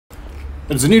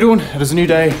It is a new dawn, it is a new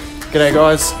day. G'day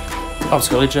guys, I'm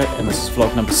Scott Ledger and this is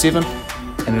vlog number 7.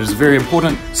 And it is a very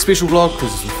important, special vlog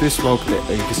because it's the first vlog that,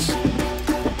 I guess,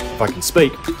 if I can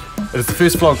speak, it is the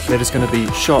first vlog that is going to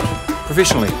be shot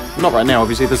professionally. Not right now,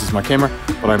 obviously, this is my camera,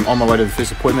 but I'm on my way to the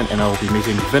first appointment and I'll be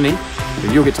meeting Vinny,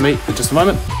 who you'll get to meet in just a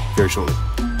moment, very shortly.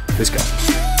 Let's go.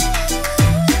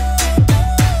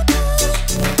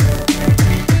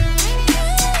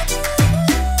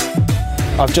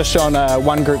 I've just shown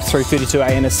one group through 32A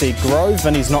Annnnd Grove.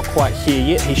 Vinny's not quite here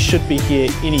yet. He should be here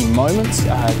any moment.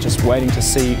 Just waiting to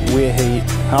see where he...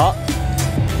 Oh,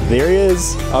 there he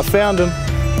is. I found him.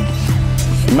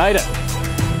 Made it.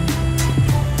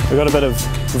 We've got a bit of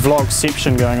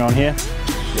vlogception going on here.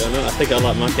 Yeah, I know. I think I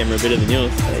like my camera better than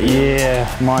yours. Yeah,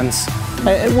 mine's...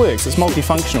 It works. It's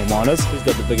multifunctional, mine is. Who's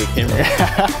got the bigger camera?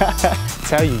 It's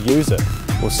how you use it,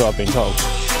 or so I've been told.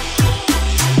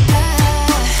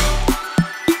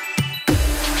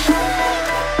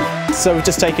 So we've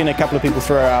just taken a couple of people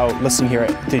through our listing here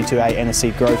at 32A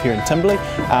Annnnd Grove here in Timberley.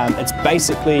 It's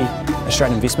basically a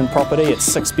straight investment property. It's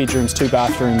 6 bedrooms, 2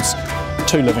 bathrooms,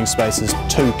 2 living spaces,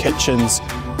 2 kitchens,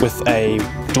 with a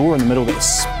door in the middle that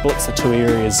splits the 2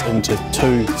 areas into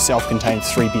 2 self-contained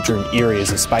 3-bedroom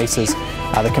areas of spaces.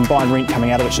 The combined rent coming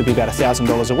out of it should be about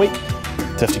 $1,000 a week,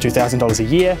 $52,000 a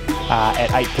year, at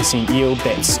 8% yield.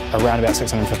 That's around about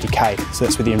 650k. So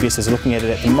that's where the investors are looking at it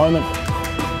at the moment.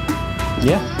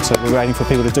 Yeah, so we're waiting for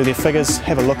people to do their figures,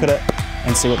 have a look at it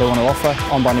and see what they want to offer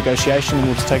on by negotiation, and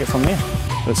we'll just take it from there.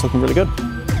 But it's looking really good.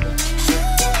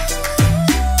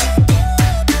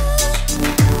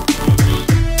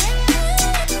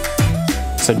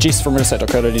 So Jess from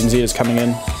realestate.co.nz is coming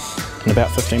in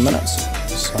about 15 minutes,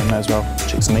 so I may as well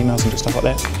check some emails and do stuff like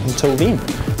that until then.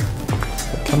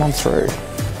 But come on through.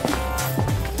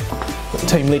 The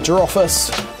Team Ledger office.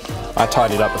 I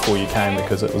tidied up before you came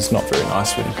because it was not very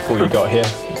nice before you got here,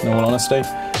 in all honesty.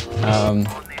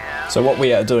 So what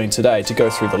we are doing today to go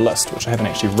through the list, which I haven't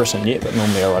actually written yet, but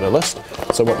normally I write a list.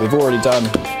 So what we've already done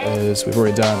is we've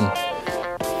already done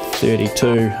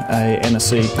 32A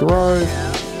Annnnd Grove.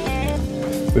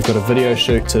 We've got a video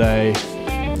shoot today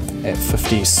at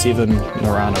 57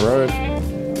 Narana Road,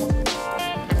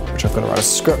 which I've got to write a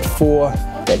script for.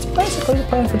 That's basically the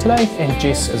plan for today. And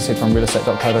Jess, as I said, from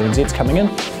realestate.co.nz is coming in.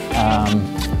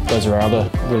 Those are our other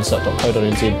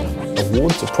realestate.co.nz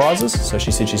awards or prizes. So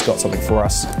she said she's got something for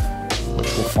us,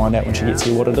 which we'll find out when she gets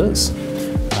here what it is.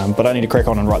 But I need to crack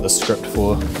on and write this script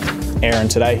for Aaron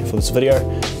today for this video,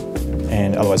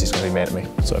 and otherwise he's going to be mad at me,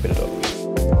 so I better do it.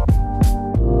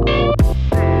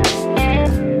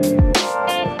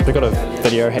 We've got a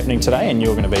video happening today and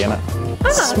you're going to be in it.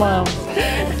 Oh, smile.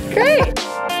 Great.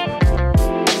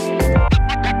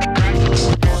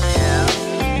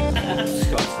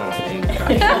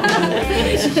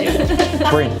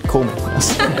 Brent, call me.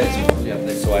 That's the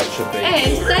way it should be.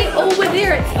 And they all were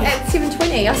there at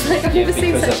 7:20. I was like, I've never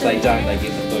seen Because such if they don't, they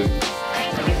get the boot.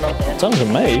 It's on to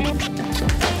me.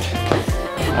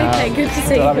 Okay, good to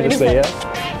see you. Lovely to see you.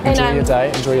 Enjoy And, your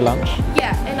day, enjoy your lunch.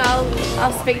 Yeah, and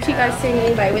I'll speak to you guys soon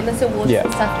anyway when this awards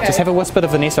and stuff goes. Just have a whisper to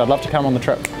Vanessa, I'd love to come on the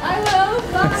trip. I will.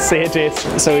 Bye. See you,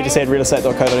 Jess. So we just had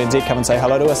realestate.co.nz come and say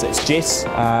hello to us. It's Jess,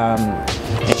 and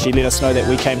she let us know that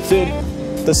we came third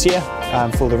this year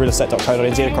for the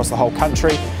realestate.co.nz across the whole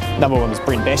country. Number 1 was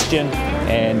Brent Bastian,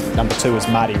 and number 2 was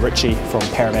Marty Ritchie from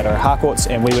Parramatta Harcourts,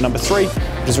 and we were number 3,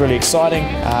 which is really exciting.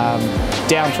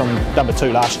 Down from number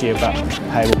 2 last year, but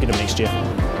hey, we'll get them next year.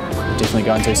 We're definitely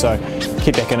going to. So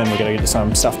keep back in, and we're going to get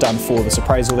some stuff done for this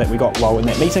appraisal that we got while in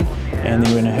that meeting, and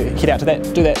then we're going to head out to that,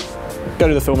 do that, go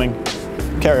to the filming,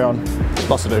 carry on,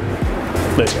 lots to do.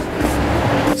 Let's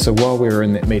go. So while we were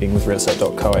in that meeting with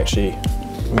realestate.co, actually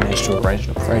we managed to arrange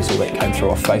an appraisal that came through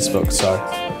off Facebook, so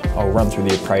I'll run through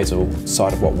the appraisal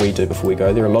side of what we do before we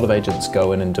go there. A lot of agents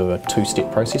go in and do a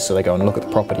 2-step process, so they go and look at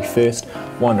the property first,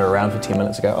 wander around for 10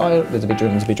 minutes and go, oh, there's a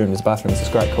bedroom, there's a bedroom, there's a bathroom, this is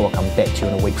great, cool, I'll come back to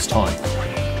you in a week's time.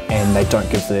 And they don't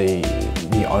give the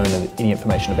owner any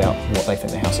information about what they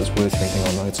think the house is worth or anything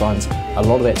on those lines. A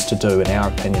lot of that's to do, in our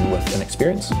opinion, with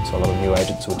inexperience. So a lot of new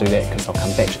agents will do that because they'll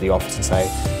come back to the office and say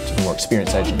to the more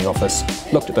experienced agent in the office,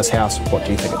 looked at this house, what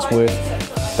do you think it's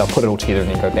worth? They'll put it all together and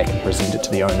then go back and present it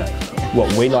to the owner.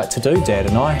 What we like to do, Dad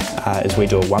and I, is we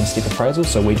do a 1-step appraisal.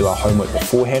 So we do our homework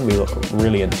beforehand. We look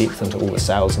really in depth into all the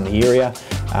sales in the area,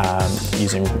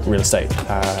 using Real Estate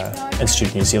Institute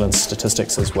of New Zealand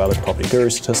statistics as well as Property Guru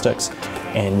statistics,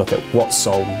 and look at what's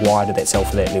sold, why did that sell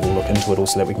for that level, look into it all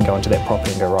so that we can go into that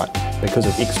property and go, right, because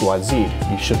of X, Y, Z,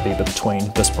 you should be between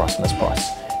this price and this price.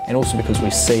 And also because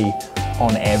we see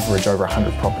on average over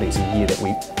 100 properties a year that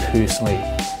we personally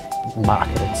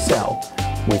market and sell,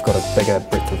 we've got a bigger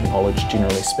breadth of knowledge,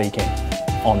 generally speaking,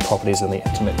 on properties and the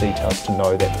intimate details to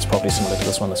know that this property is similar to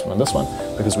this one, this one and this one,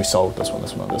 because we sold this one,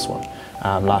 this one and this one.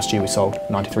 Last year we sold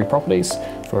 93 properties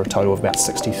for a total of about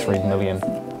 63 million,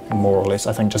 more or less,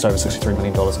 I think just over $63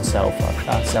 million in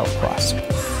sale price.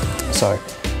 So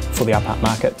for the upart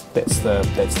market, that's the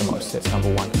most, that's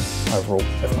number one overall,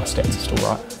 if my stats are still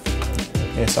right.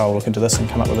 Yeah, so I'll look into this and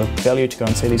come up with a value to go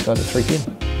and see these guys at 3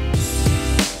 p.m.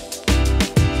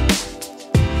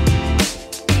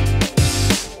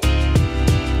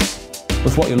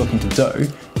 With what you're looking to do,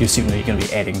 you're certainly going to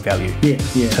be adding value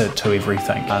to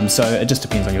everything. So it just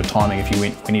depends on your timing. If you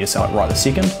went, we need to sell it right this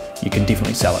second, you can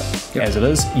definitely sell it as it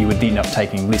is. You would end up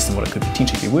taking less than what it could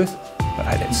potentially be worth. But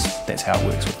hey, that's how it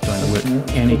works with doing the work.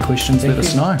 Any questions, let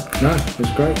us know. No,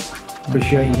 that's great.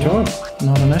 Appreciate your time.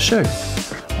 Not an issue.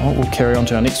 Well, we'll carry on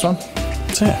to our next one.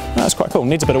 So yeah, no, it's quite cool.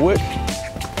 Needs a bit of work,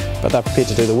 but they're prepared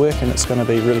to do the work, and it's going to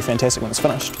be really fantastic when it's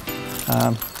finished.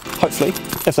 Hopefully,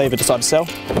 if they ever decide to sell,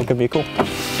 they'll give me a call.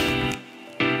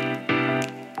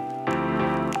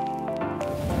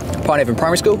 Pinehaven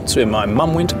Primary School, it's where my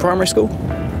mum went to primary school.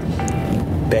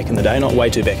 Back in the day, not way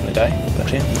too back in the day,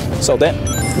 but yeah. Sold that,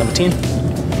 number 10.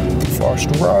 Forest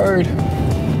Road.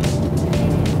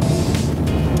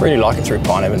 Really like it through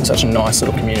Pinehaven, such a nice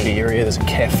little community area. There's a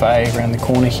cafe around the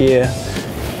corner here.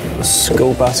 The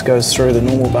school bus goes through, the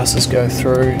normal buses go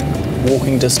through.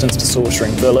 Walking distance to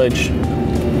Silverstream Village.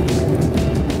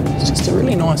 It's just a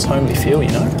really nice homely feel, you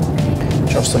know.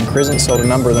 Jocelyn Crescent, sold a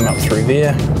number of them up through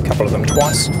there, a couple of them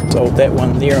twice. Sold that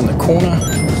one there in the corner.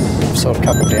 Sold a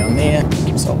couple down there.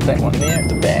 Sold that one there at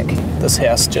the back. This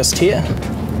house just here.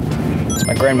 It's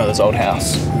my grandmother's old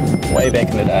house, way back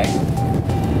in the day.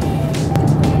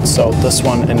 Sold this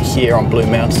one in here on Blue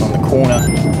Mountain on the corner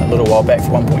a little while back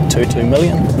for 1.22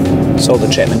 million. Sold the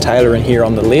Chapman Taylor in here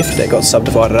on the left, that got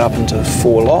subdivided up into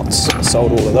 4 lots.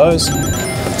 Sold all of those.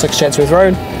 6 Chatsworth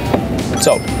Road,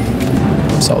 sold.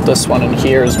 Sold this one in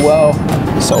here as well.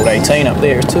 Sold 18 up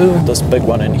there too. This big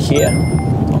one in here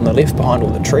on the left behind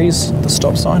all the trees, the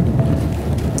stop sign.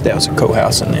 That was a cool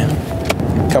house in there.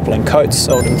 A couple in Coates,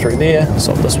 sold them through there.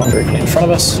 Sold this one directly in front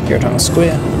of us, here at Hunter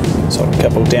Square. Sold a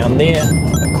couple down there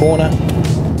on the corner.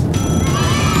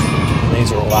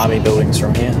 These are all army buildings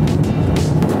from here.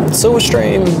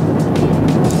 Silverstream,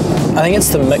 I think it's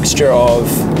the mixture of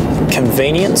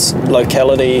convenience,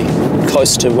 locality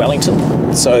close to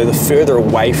Wellington. So the further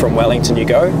away from Wellington you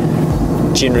go,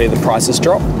 generally the prices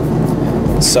drop.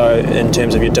 So in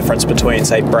terms of your difference between,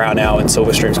 say, Brownell and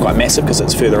Silverstream is quite massive because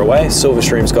it's further away.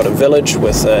 Silverstream's got a village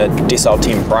with a decile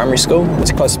 10 primary school.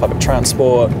 It's close to public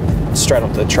transport, straight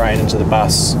onto the train, into the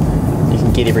bus. You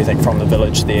can get everything from the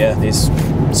village there. There's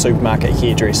supermarket,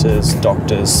 hairdressers,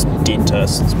 doctors,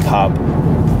 dentists, pub,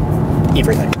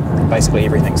 everything. Basically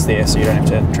everything's there, so you don't have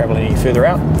to travel any further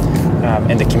out.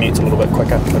 And the commute's a little bit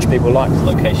quicker, which people like.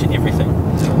 Location, everything.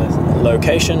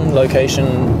 Location,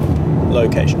 location,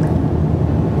 location.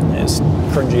 As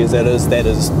cringy as that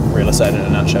is real estate in a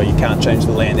nutshell. You can't change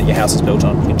the land that your house is built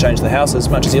on. You can change the house as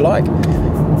much as you like,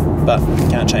 but you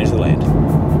can't change the land.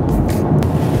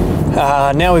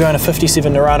 Now we're going to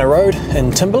 57 Narana Road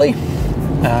in Timberley,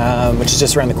 which is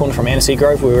just around the corner from Annecy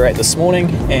Grove where we were at this morning,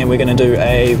 and we're going to do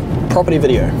a property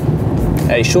video,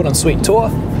 a short and sweet tour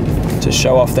to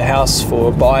show off the house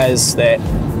for buyers that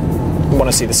want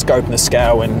to see the scope and the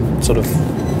scale and sort of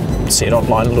see it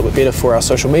online a little bit better for our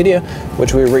social media,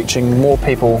 which we're reaching more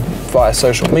people via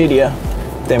social media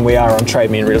than we are on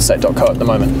trademeandrealestate.co at the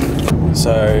moment.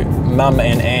 So Mum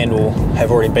and Ann will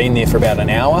have already been there for about an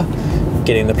hour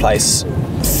getting the place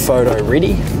photo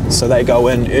ready. So they go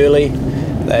in early,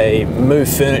 they move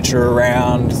furniture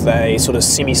around, they sort of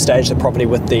semi-stage the property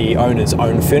with the owner's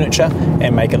own furniture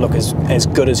and make it look as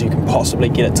good as you can possibly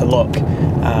get it to look.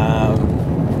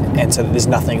 And so there's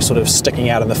nothing sort of sticking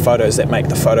out in the photos that make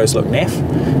the photos look naff.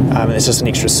 And it's just an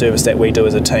extra service that we do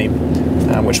as a team,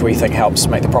 which we think helps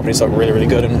make the properties look really, really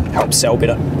good and help sell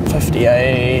better.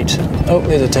 58, oh,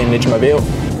 there's a Team Legmobile.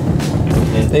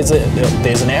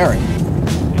 There's an Aaron.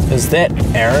 Is that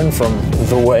Aaron from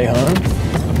The Way Home?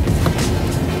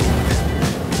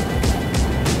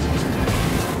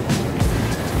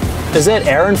 Is that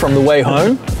Aaron from The Way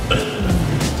Home?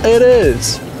 It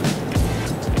is.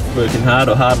 Working hard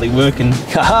or hardly working.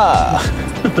 Haha!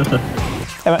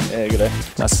 Hey mate. Yeah, good day.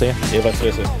 Nice to see you. Yeah, vice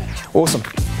versa. Awesome.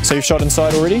 So you've shot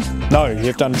inside already? No,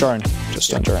 you've done drone.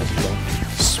 Just done drone.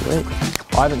 Sweet.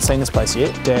 I haven't seen this place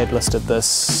yet. Dad listed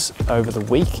this over the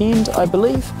weekend, I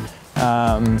believe.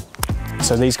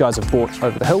 So these guys have bought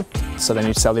over the hill, so they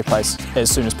need to sell their place as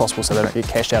soon as possible so they don't get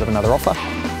cashed out of another offer,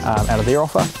 out of their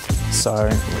offer. So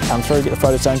come through, get the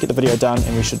photos done, get the video done,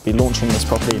 and we should be launching this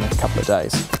property in a couple of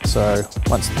days. So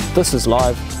once this is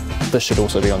live, This should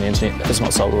also be on the internet if it's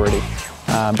not sold already.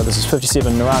 But this is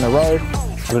 57 Narana Road.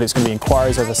 I believe it's going to be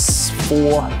inquiries over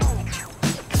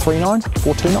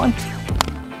 429.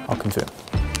 I'll confirm.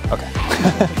 Okay.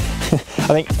 I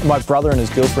think my brother and his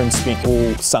girlfriend spent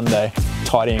all Sunday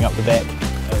tidying up the back.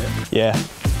 Oh, yeah? Yeah.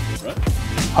 Right.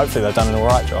 Hopefully they've done an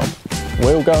alright job.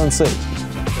 We'll go and see.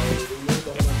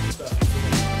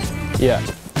 Yeah.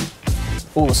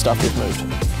 All the stuff we've moved.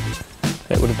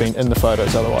 That would have been in the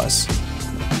photos otherwise.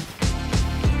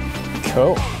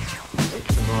 Cool.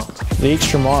 The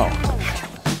extra mile.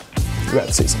 We're about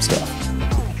to see some stuff.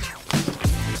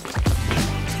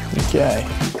 Okay.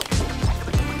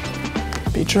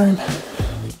 Bedroom.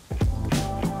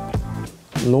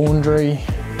 Laundry.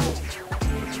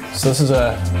 So this is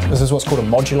what's called a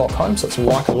modulock home, so it's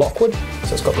like a lockwood.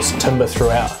 So it's got this timber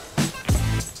throughout.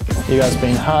 You guys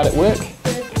been hard at work?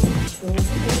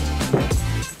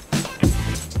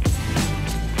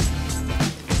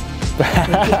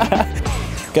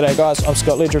 G'day guys, I'm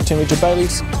Scott Ledger of Team Ledger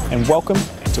Baileys, and welcome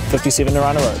to 57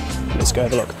 Narana Road. Let's go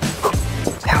have a look.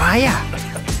 How are ya?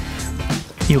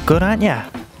 You good, aren't ya?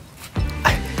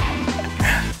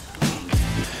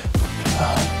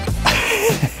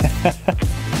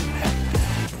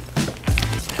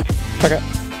 Okay,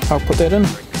 I'll put that in.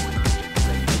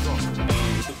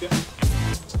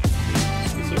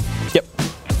 Yep.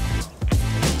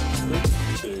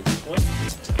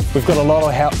 We've got a lot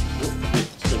of help.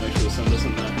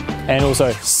 And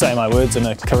also say my words in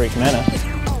a correct manner.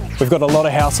 We've got a lot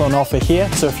of house on offer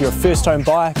here, so if you're a first home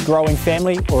buyer, growing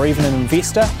family, or even an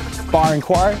investor, buyer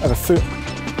inquiry over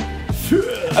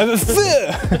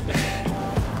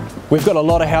We've got a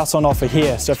lot of house on offer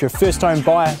here, so if you're a first home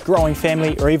buyer, growing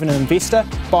family, or even an investor,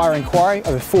 buyer inquiry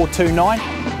over 429,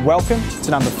 welcome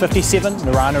to number 57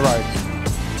 Narana Road.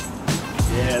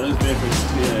 Yeah, those bedrooms,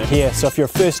 yeah. Here, so if you're a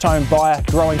first home buyer,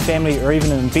 growing family, or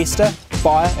even an investor,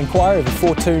 buyer inquiry over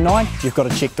 429, you've got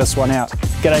to check this one out.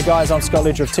 G'day guys, I'm Scott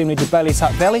Ledger of Team Ledger Baileys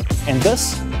Hutt Valley, and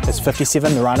this is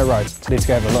 57 Narana Road. Let's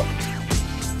go have a look.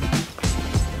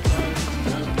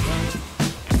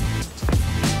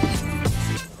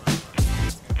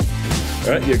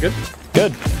 Alright, you're good?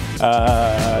 Good.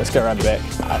 Let's go around the back.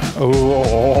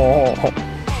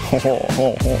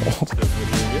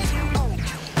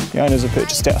 The owners have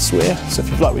purchased our swear, so if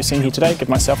you've liked what you've seen here today, give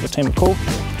myself or the team a call.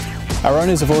 Our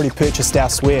owners have already purchased our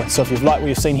swear, so if you've liked what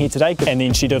you've seen here today, and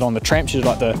then she did on the tramp, she did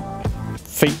like the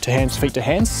feet to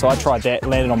hands, so I tried that,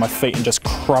 landed on my feet and just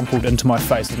crumpled into my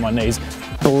face with my knees,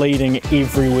 bleeding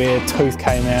everywhere, tooth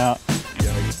came out.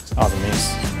 Oh, the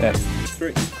mess. That.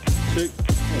 3, 2,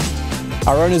 1.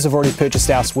 Our owners have already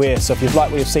purchased our swear, so if you've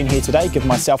liked what you've seen here today, give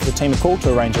myself or the team a call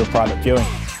to arrange a private viewing.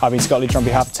 I've been Scott Ledger on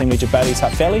behalf of Team Ledger Baileys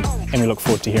Hutt Valley, and we look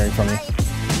forward to hearing from you.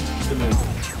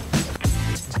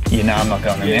 Yeah, no, I'm not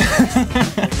going in there.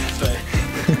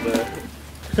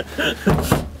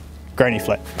 Granny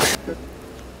flat.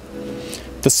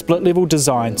 The split level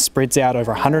design spreads out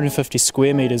over 150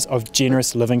 square metres of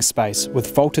generous living space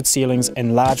with vaulted ceilings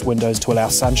and large windows to allow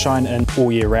sunshine in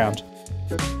all year round.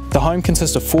 The home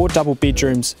consists of 4 double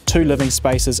bedrooms, 2 living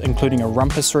spaces including a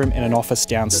rumpus room and an office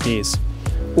downstairs.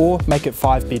 Or make it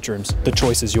 5 bedrooms, the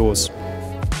choice is yours.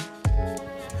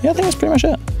 Yeah, I think that's pretty much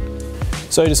it.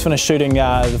 So just finished shooting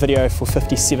the video for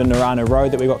 57 Narana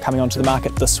Road that we got coming onto the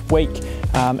market this week.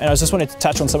 And I just wanted to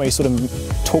touch on something we sort of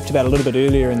talked about a little bit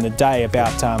earlier in the day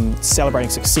about celebrating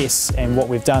success and what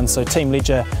we've done. So Team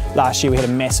Ledger, last year we had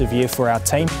a massive year for our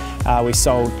team. We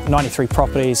sold 93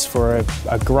 properties for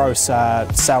a gross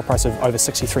sale price of over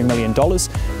 $63 million. The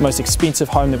most expensive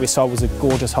home that we sold was a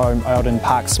gorgeous home out in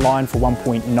Parks Line for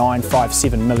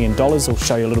 $1.957 million. I'll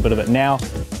show you a little bit of it now.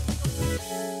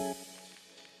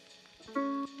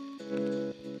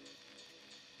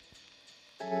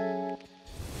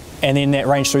 And then that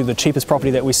ranged through the cheapest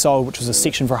property that we sold, which was a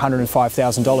section for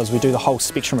 $105,000. We do the whole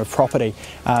spectrum of property,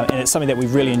 and it's something that we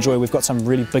really enjoy. We've got some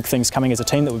really big things coming as a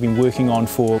team that we've been working on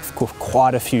for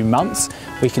quite a few months.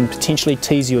 We can potentially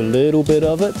tease you a little bit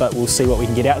of it, but we'll see what we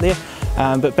can get out there.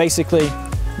 But basically,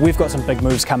 we've got some big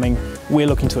moves coming. We're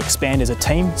looking to expand as a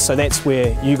team, so that's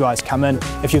where you guys come in.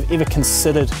 If you've ever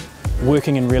considered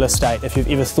working in real estate, if you've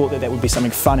ever thought that that would be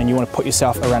something fun and you want to put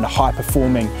yourself around a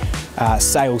high-performing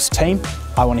sales team,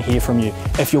 I want to hear from you.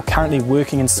 If you're currently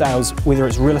working in sales, whether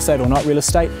it's real estate or not real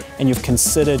estate, and you've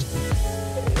considered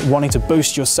wanting to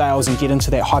boost your sales and get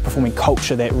into that high-performing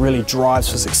culture that really drives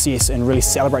for success and really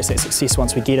celebrates that success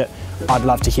once we get it, I'd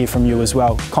love to hear from you as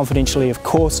well. Confidentially, of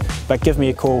course, but give me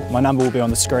a call. My number will be on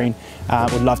the screen.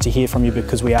 Would love to hear from you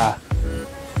because we are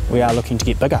looking to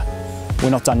get bigger. We're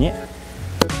not done yet,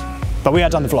 but we are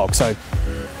done the vlog, so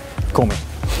call me.